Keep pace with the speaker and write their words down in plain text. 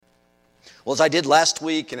Well, as I did last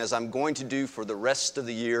week, and as I'm going to do for the rest of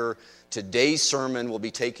the year, today's sermon will be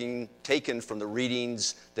taken from the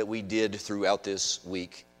readings that we did throughout this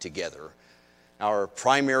week together. Our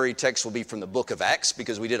primary text will be from the book of Acts,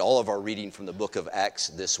 because we did all of our reading from the book of Acts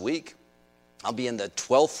this week. I'll be in the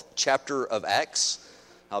 12th chapter of Acts.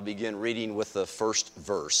 I'll begin reading with the first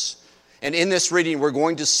verse. And in this reading, we're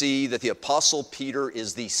going to see that the Apostle Peter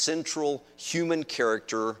is the central human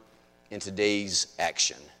character in today's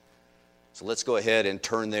action. So let's go ahead and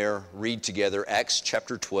turn there, read together Acts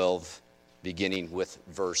chapter 12, beginning with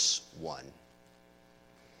verse 1.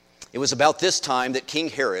 It was about this time that King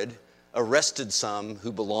Herod arrested some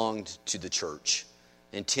who belonged to the church,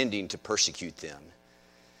 intending to persecute them.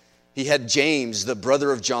 He had James, the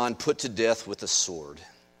brother of John, put to death with a sword.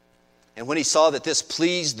 And when he saw that this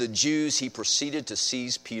pleased the Jews, he proceeded to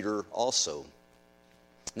seize Peter also.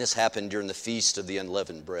 And this happened during the feast of the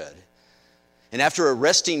unleavened bread. And after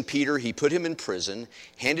arresting Peter, he put him in prison,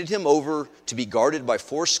 handed him over to be guarded by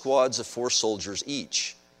 4 squads of 4 soldiers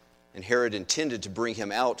each. And Herod intended to bring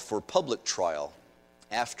him out for public trial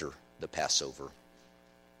after the Passover.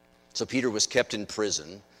 So Peter was kept in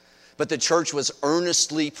prison, but the church was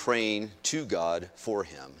earnestly praying to God for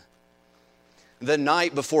him. The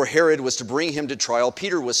night before Herod was to bring him to trial,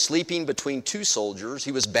 Peter was sleeping between 2 soldiers.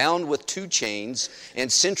 He was bound with 2 chains, and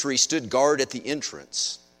sentries stood guard at the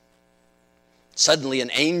entrance. Suddenly an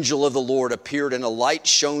angel of the Lord appeared, and a light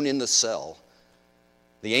shone in the cell.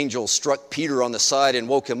 The angel struck Peter on the side and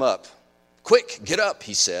woke him up. "Quick, get up,"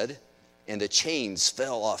 he said, and the chains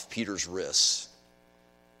fell off Peter's wrists.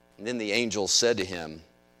 And then the angel said to him,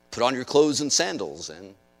 "Put on your clothes and sandals,"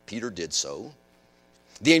 and Peter did so.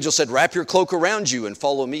 The angel said, "Wrap your cloak around you and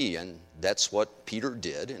follow me." And that's what Peter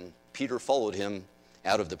did, and Peter followed him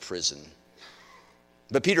out of the prison.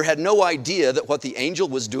 But Peter had no idea that what the angel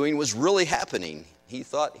was doing was really happening. He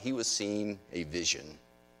thought he was seeing a vision.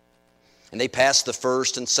 And they passed the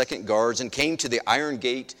first and second guards and came to the iron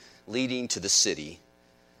gate leading to the city.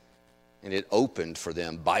 And it opened for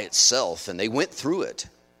them by itself, and they went through it.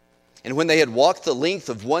 And when they had walked the length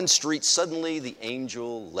of one street, suddenly the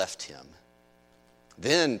angel left him.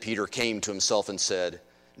 Then Peter came to himself and said,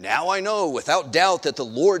 "Now I know without doubt that the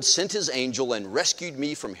Lord sent his angel and rescued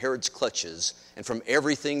me from Herod's clutches and from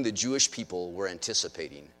everything the Jewish people were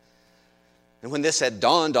anticipating." And when this had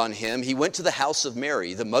dawned on him, he went to the house of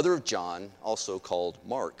Mary, the mother of John, also called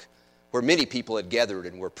Mark, where many people had gathered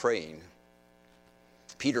and were praying.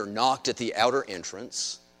 Peter knocked at the outer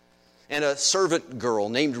entrance, and a servant girl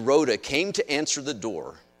named Rhoda came to answer the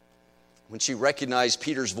door. When she recognized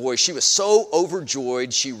Peter's voice, she was so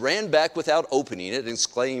overjoyed, she ran back without opening it and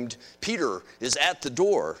exclaimed, "Peter is at the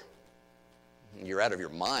door." "You're out of your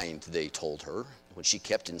mind," they told her. When she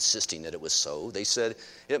kept insisting that it was so, they said,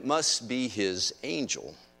 "It must be his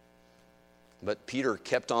angel." But Peter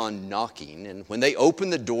kept on knocking, and when they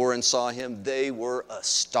opened the door and saw him, they were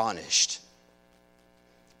astonished.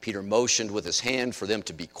 Peter motioned with his hand for them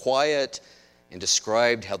to be quiet and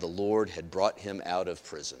described how the Lord had brought him out of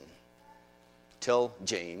prison. "Tell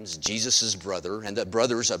James, Jesus' brother, and the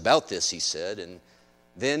brothers about this," he said, and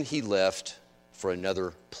then he left for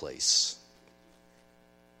another place.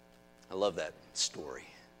 I love that story.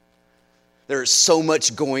 There's so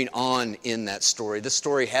much going on in that story. This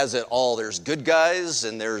story has it all. There's good guys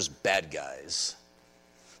and there's bad guys.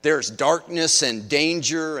 There's darkness and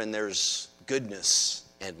danger, and there's goodness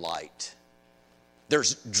and light.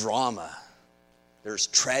 There's drama. There's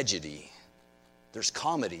tragedy. There's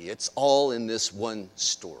comedy. It's all in this one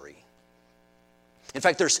story. In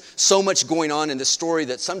fact, there's so much going on in this story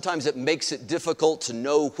that sometimes it makes it difficult to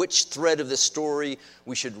know which thread of this story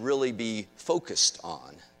we should really be focused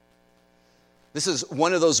on. This is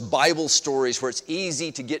one of those Bible stories where it's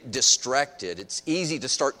easy to get distracted. It's easy to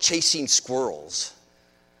start chasing squirrels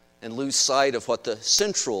and lose sight of what the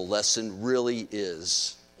central lesson really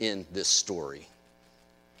is in this story.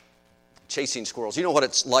 Chasing squirrels. You know what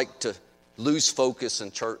it's like to lose focus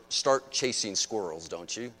and start chasing squirrels,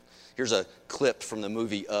 don't you? Here's a clip from the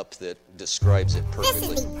movie Up that describes it perfectly.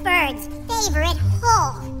 This is the bird's favorite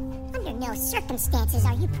hole. Under no circumstances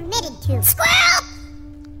are you permitted to, squirrel,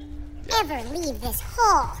 ever leave this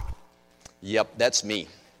hole. Yep, that's me.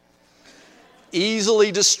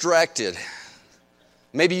 Easily distracted.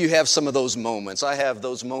 Maybe you have some of those moments. I have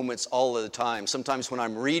those moments all of the time. Sometimes when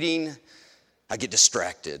I'm reading, I get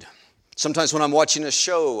distracted. Sometimes when I'm watching a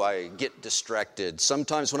show, I get distracted.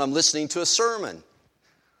 Sometimes when I'm listening to a sermon,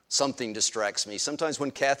 something distracts me. Sometimes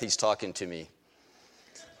when Kathy's talking to me.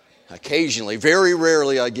 Occasionally, very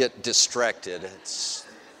rarely, I get distracted. It's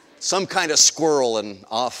some kind of squirrel and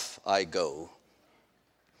off I go.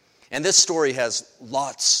 And this story has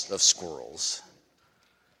lots of squirrels.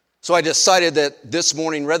 So I decided that this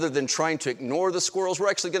morning, rather than trying to ignore the squirrels, we're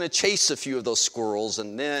actually going to chase a few of those squirrels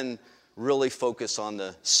and then really focus on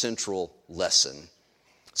the central lesson.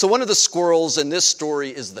 So one of the squirrels in this story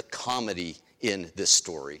is the comedy in this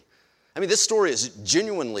story. I mean, this story is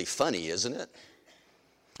genuinely funny, isn't it?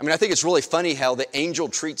 I mean, I think it's really funny how the angel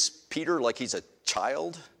treats Peter like he's a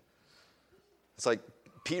child. It's like,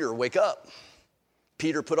 Peter, wake up.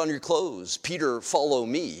 Peter, put on your clothes. Peter, follow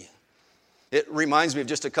me. It reminds me of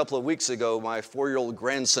just a couple of weeks ago, my 4-year-old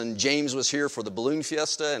grandson James was here for the balloon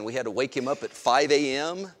fiesta, and we had to wake him up at 5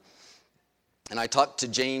 a.m. And I talked to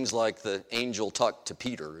James like the angel talked to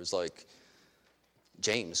Peter. It's like,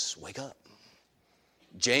 James, wake up.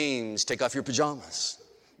 James, take off your pajamas.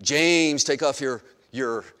 James, take off your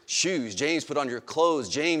shoes. James, put on your clothes.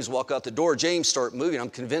 James, walk out the door. James, start moving. I'm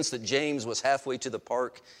convinced that James was halfway to the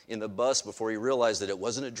park in the bus before he realized that it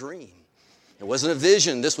wasn't a dream. It wasn't a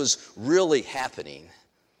vision. This was really happening.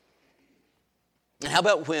 And how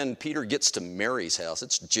about when Peter gets to Mary's house?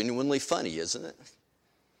 It's genuinely funny, isn't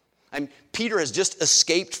it? Peter has just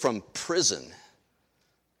escaped from prison.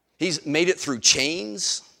 He's made it through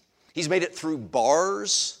chains. He's made it through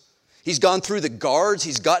bars. He's gone through the guards.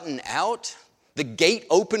 He's gotten out. The gate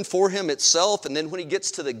opened for him itself. And then when he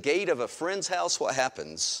gets to the gate of a friend's house, what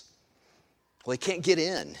happens? Well, he can't get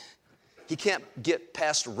in. He can't get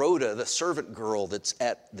past Rhoda, the servant girl that's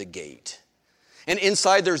at the gate. And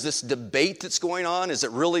inside there's this debate that's going on. Is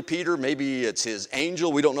it really Peter? Maybe it's his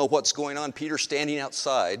angel. We don't know what's going on. Peter standing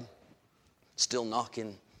outside, still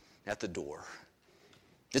knocking at the door.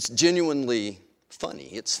 It's genuinely funny.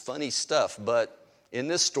 It's funny stuff, but in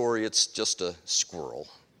this story, it's just a squirrel.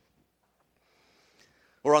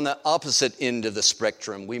 Or on the opposite end of the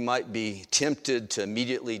spectrum, we might be tempted to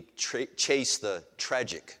immediately chase the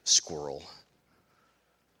tragic squirrel.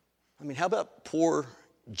 I mean, how about poor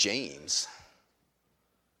James?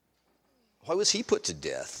 Why was he put to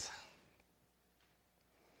death?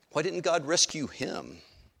 Why didn't God rescue him?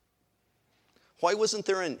 Why wasn't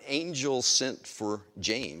there an angel sent for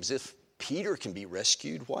James? If Peter can be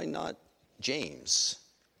rescued, why not James?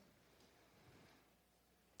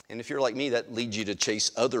 And if you're like me, that leads you to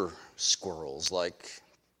chase other squirrels, like,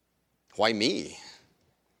 why me?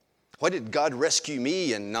 Why did God rescue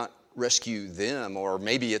me and not rescue them? Or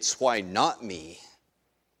maybe it's why not me?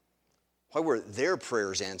 Why were their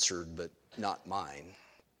prayers answered but not mine?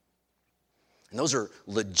 And those are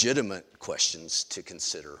legitimate questions to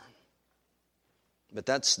consider. But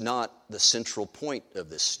that's not the central point of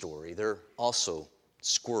this story. They're also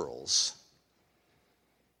squirrels.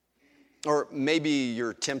 Or maybe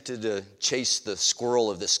you're tempted to chase the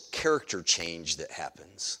squirrel of this character change that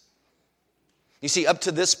happens. You see, up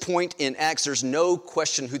to this point in Acts, there's no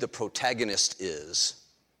question who the protagonist is.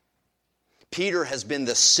 Peter has been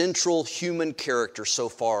the central human character so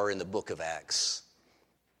far in the book of Acts.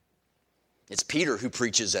 It's Peter who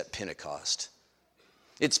preaches at Pentecost.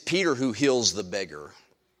 It's Peter who heals the beggar.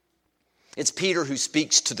 It's Peter who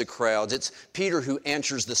speaks to the crowds. It's Peter who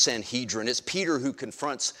answers the Sanhedrin. It's Peter who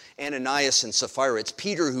confronts Ananias and Sapphira. It's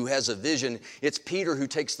Peter who has a vision. It's Peter who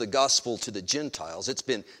takes the gospel to the Gentiles. It's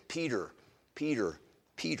been Peter, Peter,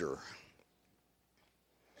 Peter.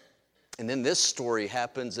 And then this story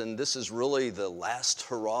happens, and this is really the last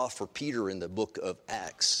hurrah for Peter in the book of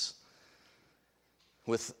Acts.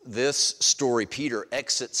 With this story, Peter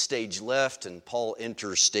exits stage left and Paul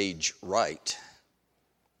enters stage right.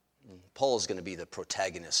 Paul is going to be the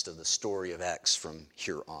protagonist of the story of Acts from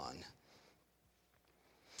here on.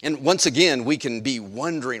 And once again, we can be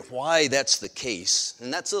wondering why that's the case.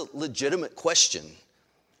 And that's a legitimate question.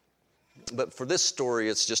 But for this story,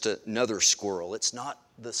 it's just another squirrel. It's not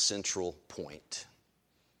the central point.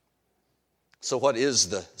 So what is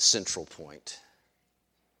the central point?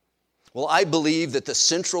 Well, I believe that the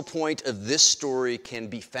central point of this story can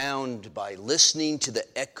be found by listening to the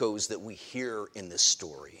echoes that we hear in this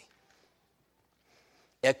story.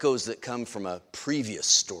 Echoes that come from a previous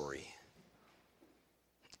story.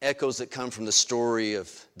 Echoes that come from the story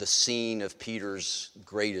of the scene of Peter's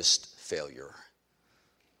greatest failure.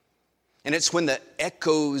 And it's when the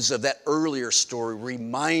echoes of that earlier story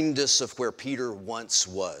remind us of where Peter once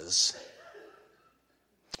was.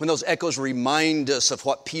 When those echoes remind us of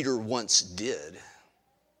what Peter once did.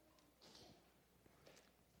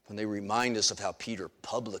 When they remind us of how Peter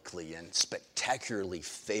publicly and spectacularly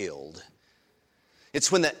failed.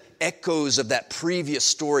 It's when the echoes of that previous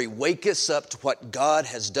story wake us up to what God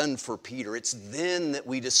has done for Peter. It's then that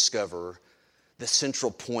we discover the central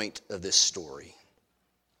point of this story.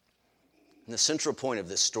 And the central point of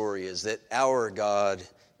this story is that our God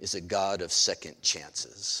is a God of second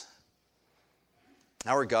chances.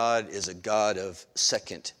 Our God is a God of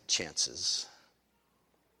second chances.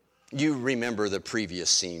 You remember the previous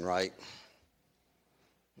scene, right?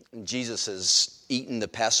 Jesus has eaten the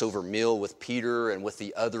Passover meal with Peter and with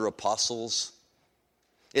the other apostles.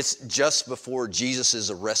 It's just before Jesus is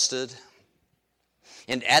arrested.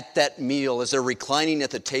 And at that meal, as they're reclining at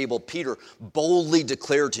the table, Peter boldly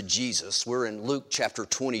declared to Jesus, we're in Luke chapter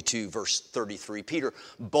 22, verse 33. Peter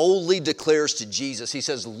boldly declares to Jesus, he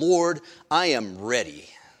says, "Lord, I am ready.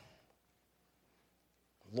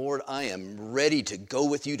 Lord, I am ready to go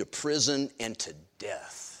with you to prison and to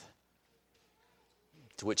death."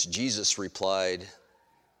 To which Jesus replied,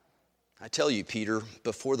 "I tell you, Peter,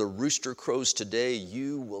 before the rooster crows today,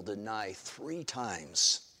 you will deny 3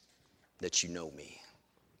 times that you know me."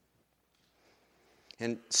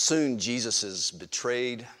 And soon Jesus is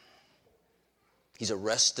betrayed. He's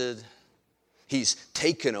arrested. He's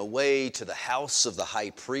taken away to the house of the high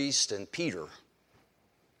priest. And Peter,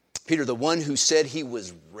 the one who said he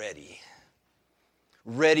was ready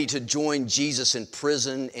to join Jesus in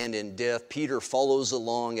prison and in death, Peter follows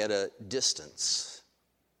along at a distance.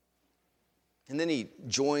 And then he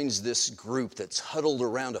joins this group that's huddled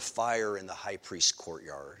around a fire in the high priest's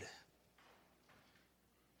courtyard.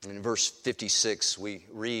 In verse 56, we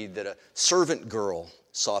read that a servant girl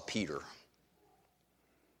saw Peter.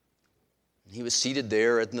 He was seated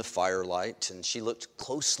there in the firelight, and she looked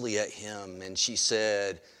closely at him, and she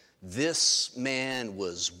said, "This man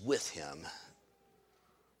was with him."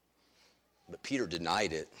 But Peter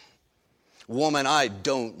denied it. "Woman, I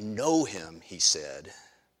don't know him," he said.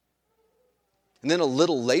 And then a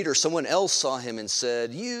little later, someone else saw him and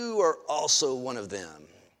said, "You are also one of them."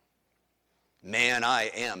 "Man, I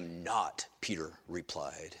am not," Peter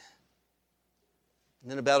replied.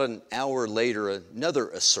 And then about an hour later,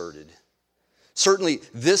 another asserted, "Certainly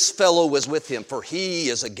this fellow was with him, for he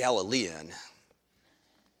is a Galilean."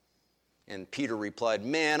 And Peter replied,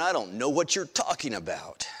 "Man, I don't know what you're talking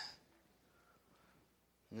about."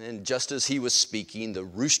 And then just as he was speaking, the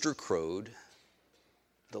rooster crowed.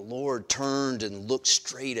 The Lord turned and looked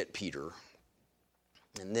straight at Peter.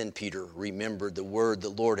 And then Peter remembered the word the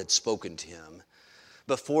Lord had spoken to him.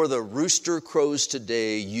 "Before the rooster crows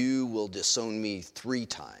today, you will disown me 3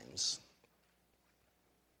 times.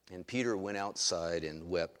 And Peter went outside and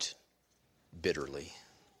wept bitterly.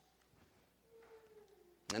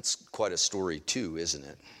 That's quite a story too, isn't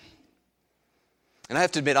it? And I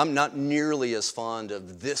have to admit, I'm not nearly as fond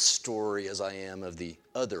of this story as I am of the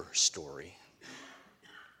other story.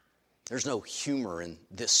 There's no humor in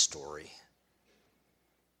this story.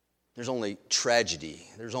 There's only tragedy.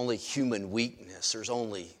 There's only human weakness. There's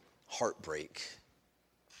only heartbreak.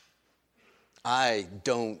 I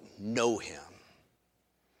don't know him.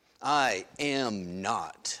 I am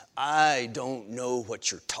not. I don't know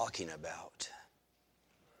what you're talking about.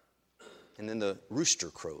 And then the rooster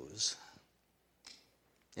crows.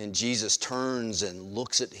 And Jesus turns and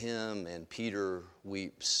looks at him, and Peter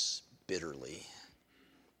weeps bitterly.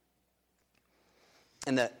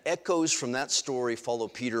 And the echoes from that story follow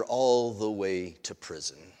Peter all the way to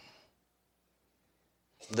prison.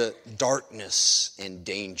 The darkness and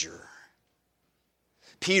danger.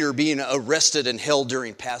 Peter being arrested and held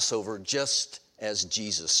during Passover just as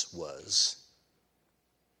Jesus was.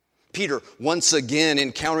 Peter once again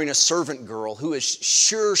encountering a servant girl who is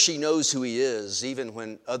sure she knows who he is, even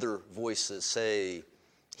when other voices say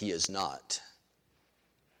he is not.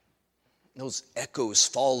 Those echoes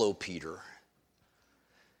follow Peter.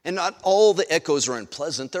 And not all the echoes are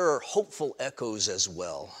unpleasant. There are hopeful echoes as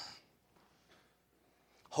well.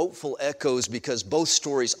 Hopeful echoes because both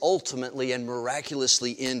stories ultimately and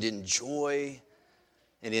miraculously end in joy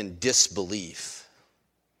and in disbelief.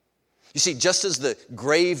 You see, just as the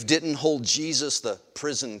grave didn't hold Jesus, the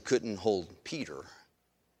prison couldn't hold Peter.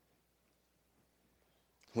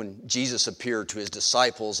 When Jesus appeared to his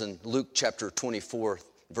disciples in Luke chapter 24,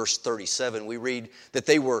 verse 37, we read that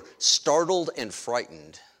they were startled and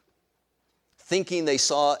frightened, thinking they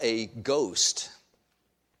saw a ghost.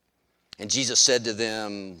 And Jesus said to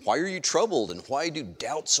them, "Why are you troubled, and why do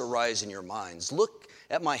doubts arise in your minds? Look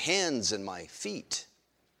at my hands and my feet.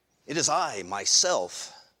 It is I,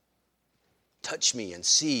 myself. Touch me and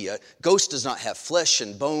see. A ghost does not have flesh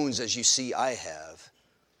and bones as you see I have."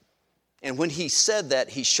 And when he said that,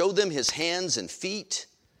 he showed them his hands and feet,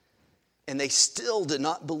 and they still did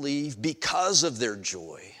not believe because of their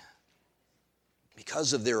joy,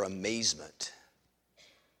 because of their amazement.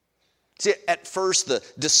 See, at first, the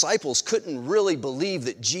disciples couldn't really believe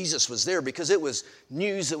that Jesus was there because it was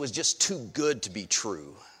news that was just too good to be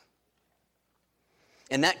true.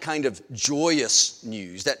 And that kind of joyous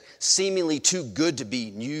news, that seemingly too good to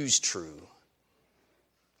be news true,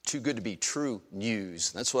 too good to be true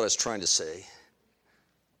news. That's what I was trying to say.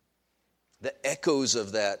 The echoes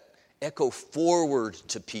of that echo forward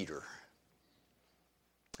to Peter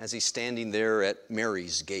as he's standing there at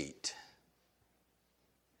Mary's gate.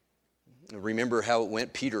 Remember how it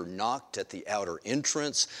went? Peter knocked at the outer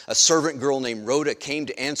entrance. A servant girl named Rhoda came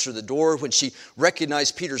to answer the door. When she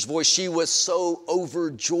recognized Peter's voice, she was so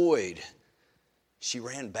overjoyed. She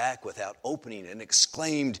ran back without opening and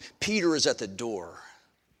exclaimed, "Peter is at the door."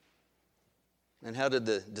 And how did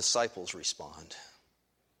the disciples respond?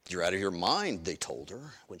 "You're out of your mind," they told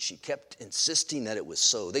her, when she kept insisting that it was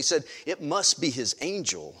so. They said, "It must be his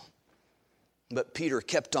angel." But Peter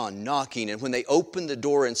kept on knocking, and when they opened the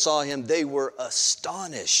door and saw him, they were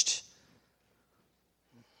astonished.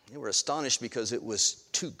 They were astonished because it was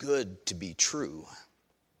too good to be true.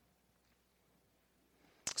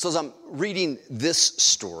 So as I'm reading this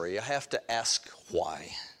story, I have to ask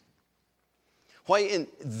why. Why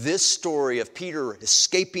in this story of Peter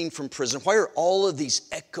escaping from prison, why are all of these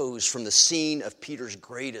echoes from the scene of Peter's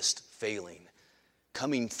greatest failing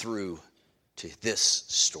coming through to this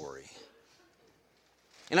story?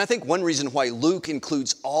 And I think one reason why Luke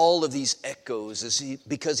includes all of these echoes is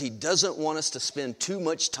because he doesn't want us to spend too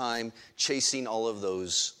much time chasing all of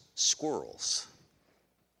those squirrels.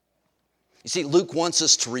 You see, Luke wants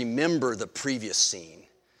us to remember the previous scene.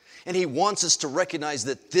 And he wants us to recognize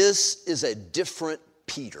that this is a different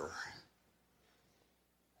Peter.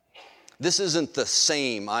 This isn't the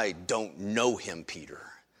same "I don't know him"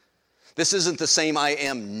 Peter. This isn't the same "I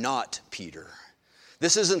am not Peter."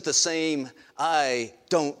 This isn't the same "I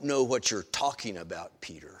don't know what you're talking about"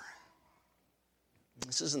 Peter.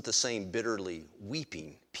 This isn't the same bitterly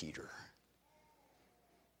weeping Peter.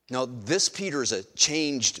 Now, this Peter is a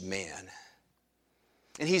changed man.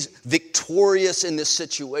 And he's victorious in this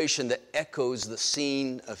situation that echoes the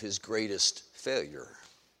scene of his greatest failure.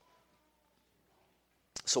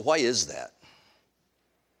 So why is that?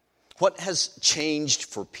 What has changed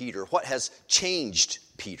for Peter? What has changed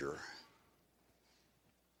Peter?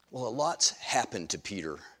 Well, a lot's happened to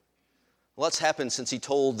Peter. A lot's happened since he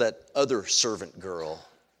told that other servant girl,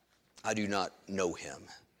 "I do not know him."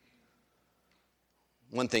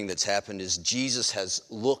 One thing that's happened is Jesus has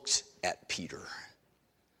looked at Peter.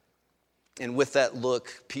 And with that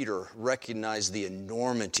look, Peter recognized the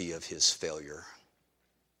enormity of his failure.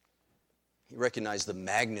 He recognized the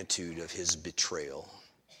magnitude of his betrayal.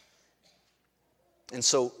 And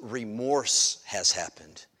so remorse has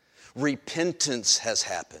happened. Repentance has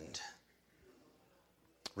happened.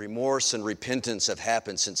 Remorse and repentance have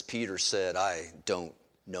happened since Peter said, "I don't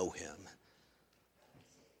know him."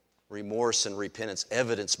 Remorse and repentance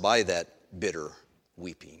evidenced by that bitter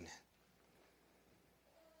weeping.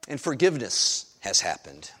 And forgiveness has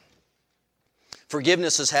happened.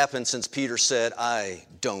 Forgiveness has happened since Peter said, "I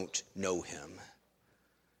don't know him."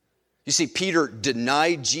 You see, Peter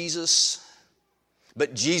denied Jesus,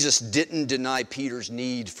 but Jesus didn't deny Peter's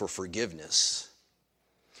need for forgiveness.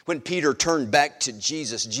 When Peter turned back to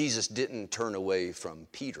Jesus, Jesus didn't turn away from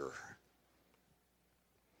Peter.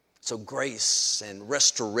 So grace and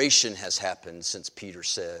restoration has happened since Peter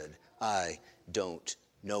said, "I don't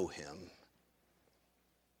know him."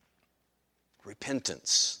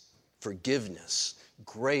 Repentance, forgiveness,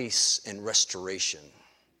 grace, and restoration.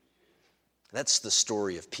 That's the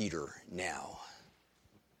story of Peter now.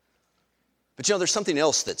 But there's something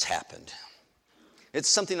else that's happened. It's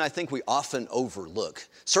something I think we often overlook.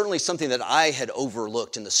 Certainly something that I had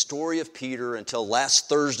overlooked in the story of Peter until last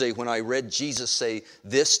Thursday when I read Jesus say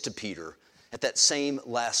this to Peter at that same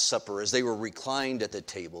Last Supper as they were reclined at the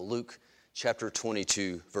table. Luke chapter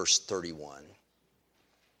 22, verse 31.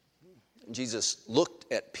 Jesus looked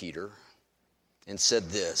at Peter and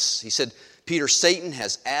said this. He said, "Peter, Satan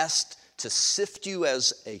has asked to sift you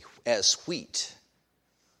as wheat."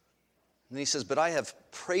 And he says, "But I have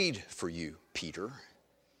prayed for you, Peter.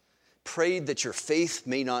 Prayed that your faith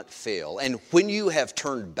may not fail. And when you have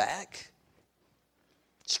turned back,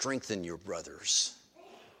 strengthen your brothers."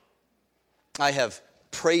 I have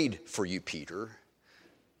prayed for you, Peter,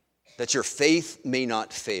 that your faith may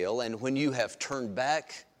not fail. And when you have turned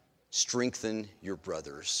back, strengthen your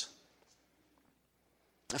brothers.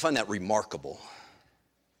 I find that remarkable.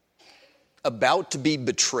 About to be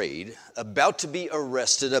betrayed, about to be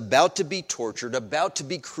arrested, about to be tortured, about to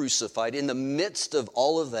be crucified, in the midst of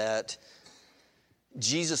all of that,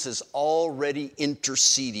 Jesus is already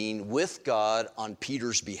interceding with God on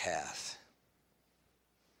Peter's behalf.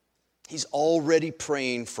 He's already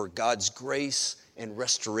praying for God's grace and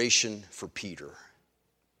restoration for Peter.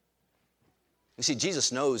 You see,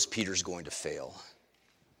 Jesus knows Peter's going to fail.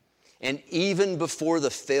 And even before the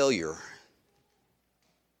failure,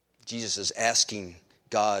 Jesus is asking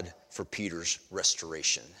God for Peter's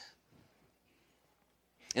restoration.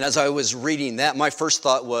 And as I was reading that, my first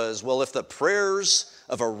thought was, well, if the prayers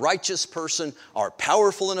of a righteous person are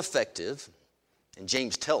powerful and effective, and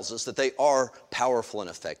James tells us that they are powerful and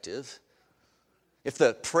effective, if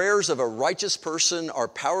the prayers of a righteous person are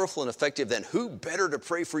powerful and effective, then who better to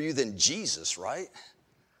pray for you than Jesus, right?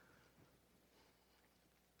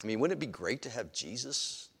 I mean, wouldn't it be great to have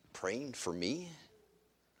Jesus praying for me?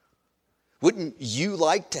 Wouldn't you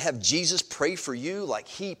like to have Jesus pray for you like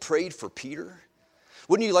he prayed for Peter?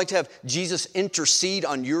 Wouldn't you like to have Jesus intercede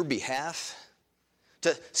on your behalf?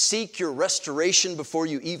 To seek your restoration before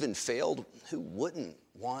you even failed? Who wouldn't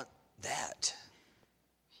want that?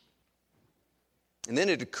 And then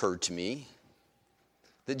it occurred to me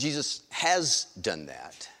that Jesus has done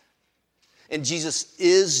that. And Jesus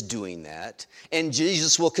is doing that. And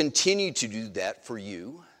Jesus will continue to do that for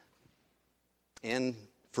you and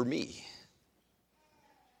for me.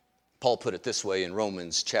 Paul put it this way in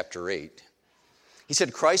Romans chapter 8. He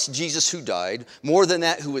said, Christ Jesus who died, more than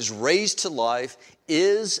that, who was raised to life,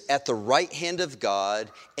 is at the right hand of God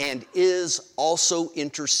and is also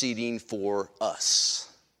interceding for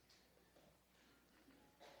us.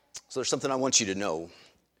 So there's something I want you to know.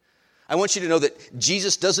 I want you to know that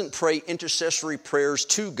Jesus doesn't pray intercessory prayers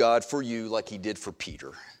to God for you like he did for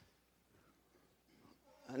Peter.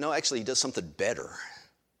 No, actually, he does something better.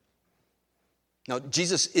 Now,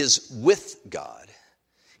 Jesus is with God.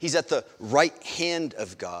 He's at the right hand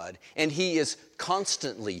of God, and he is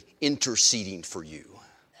constantly interceding for you.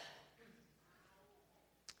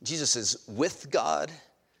 Jesus is with God,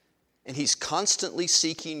 and he's constantly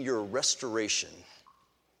seeking your restoration,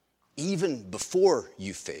 even before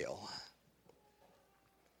you fail.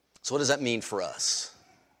 So what does that mean for us?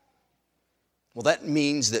 Well, that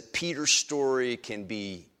means that Peter's story can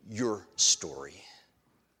be your story.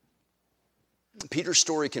 Peter's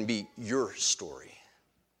story can be your story.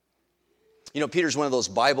 You know, Peter's one of those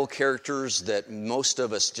Bible characters that most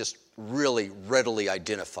of us just really readily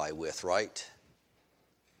identify with, right?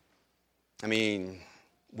 I mean,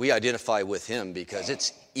 we identify with him because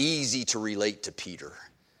it's easy to relate to Peter.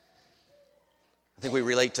 I think we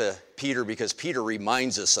relate to Peter because Peter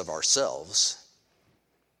reminds us of ourselves.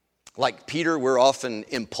 Like Peter, we're often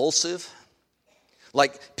impulsive.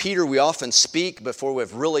 Like Peter, we often speak before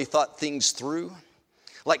we've really thought things through.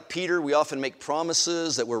 Like Peter, we often make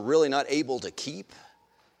promises that we're really not able to keep.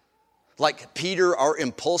 Like Peter, our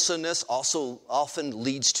impulsiveness also often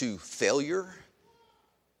leads to failure.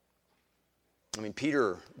 I mean,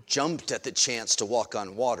 Peter jumped at the chance to walk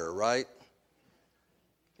on water, right?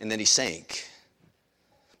 And then he sank.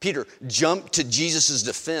 Peter jumped to Jesus'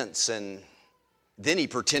 defense, and then he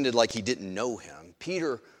pretended like he didn't know him.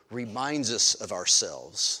 Peter reminds us of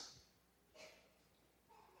ourselves.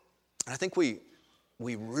 And I think we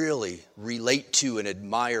really relate to and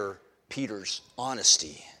admire Peter's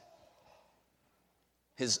honesty,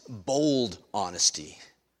 his bold honesty.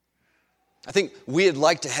 I think we'd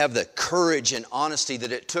like to have the courage and honesty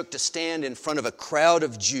that it took to stand in front of a crowd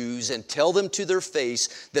of Jews and tell them to their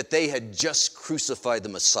face that they had just crucified the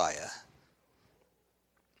Messiah.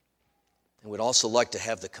 And we'd also like to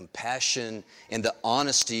have the compassion and the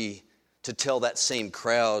honesty to tell that same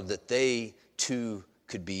crowd that they too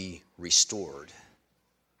could be restored.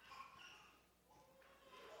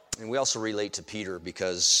 And we also relate to Peter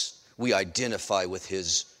because we identify with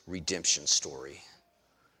his redemption story.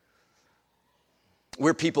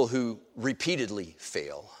 We're people who repeatedly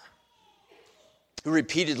fail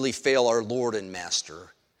our Lord and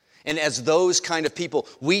Master. And as those kind of people,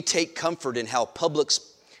 we take comfort in how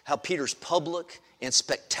Peter's public and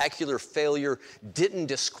spectacular failure didn't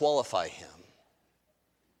disqualify him.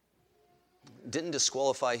 Didn't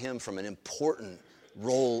disqualify him from an important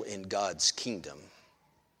role in God's kingdom.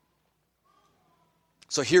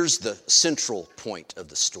 So here's the central point of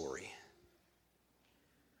the story.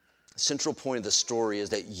 The central point of the story is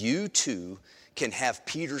that you too can have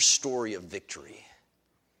Peter's story of victory.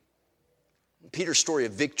 Peter's story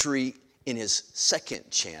of victory in his second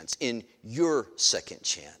chance, in your second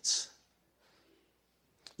chance.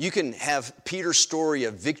 You can have Peter's story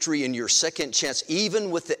of victory in your second chance,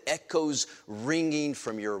 even with the echoes ringing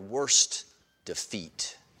from your worst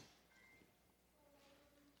defeat.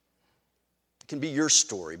 It can be your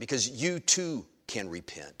story because you too can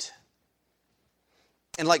repent.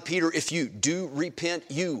 And like Peter, if you do repent,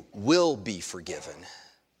 you will be forgiven.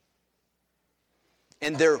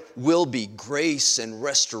 And there will be grace and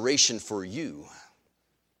restoration for you.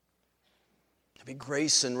 There'll be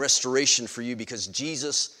grace and restoration for you because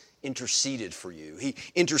Jesus interceded for you. He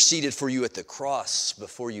interceded for you at the cross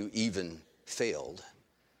before you even failed.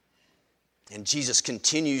 And Jesus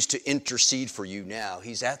continues to intercede for you now.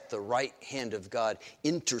 He's at the right hand of God,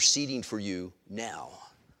 interceding for you now.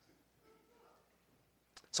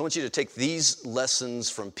 So I want you to take these lessons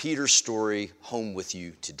from Peter's story home with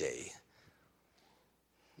you today.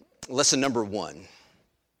 Lesson number 1.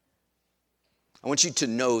 I want you to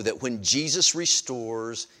know that when Jesus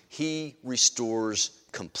restores, he restores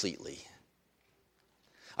completely.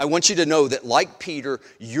 I want you to know that, like Peter,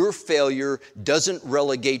 your failure doesn't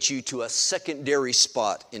relegate you to a secondary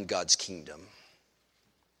spot in God's kingdom.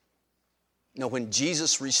 No, when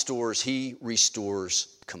Jesus restores, he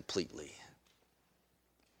restores completely.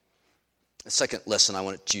 The second lesson I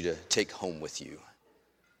want you to take home with you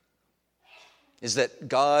is that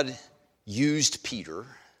God used Peter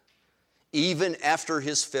even after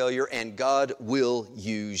his failure, and God will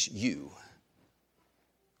use you.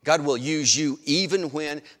 God will use you even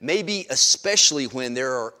when, maybe especially when,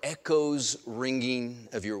 there are echoes ringing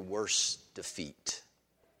of your worst defeat.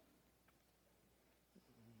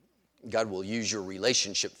 God will use your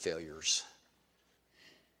relationship failures.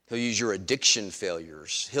 He'll use your addiction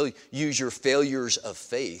failures. He'll use your failures of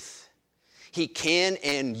faith. He can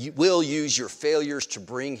and will use your failures to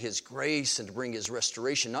bring his grace and to bring his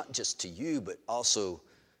restoration, not just to you, but also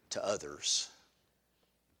to others.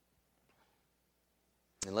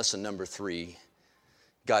 And lesson number 3,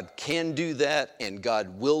 God can do that and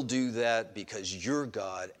God will do that because your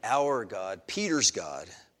God, our God, Peter's God,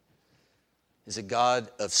 is a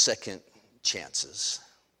God of second chances.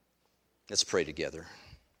 Let's pray together.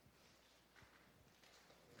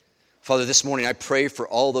 Father, this morning I pray for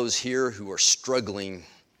all those here who are struggling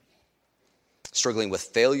with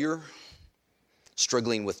failure,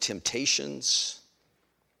 struggling with temptations.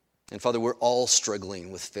 And Father, we're all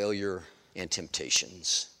struggling with failure and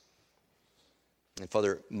temptations. And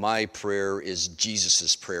Father, my prayer is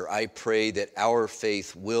Jesus' prayer. I pray that our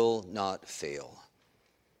faith will not fail.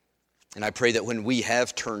 And I pray that when we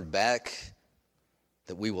have turned back,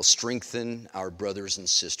 that we will strengthen our brothers and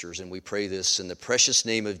sisters. And we pray this in the precious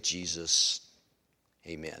name of Jesus.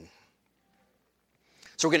 Amen.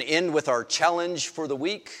 So we're going to end with our challenge for the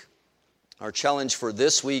week. Our challenge for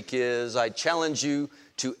this week is, I challenge you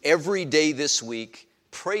to every day this week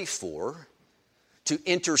pray for, to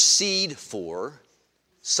intercede for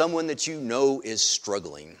someone that you know is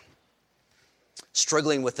struggling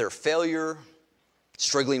with their failure,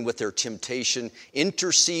 struggling with their temptation.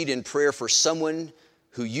 Intercede in prayer for someone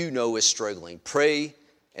who you know is struggling. Pray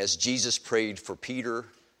as Jesus prayed for Peter.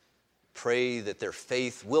 Pray that their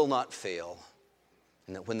faith will not fail,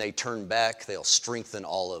 and that when they turn back, they'll strengthen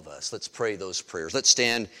all of us. Let's pray those prayers. Let's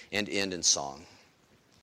stand and end in song.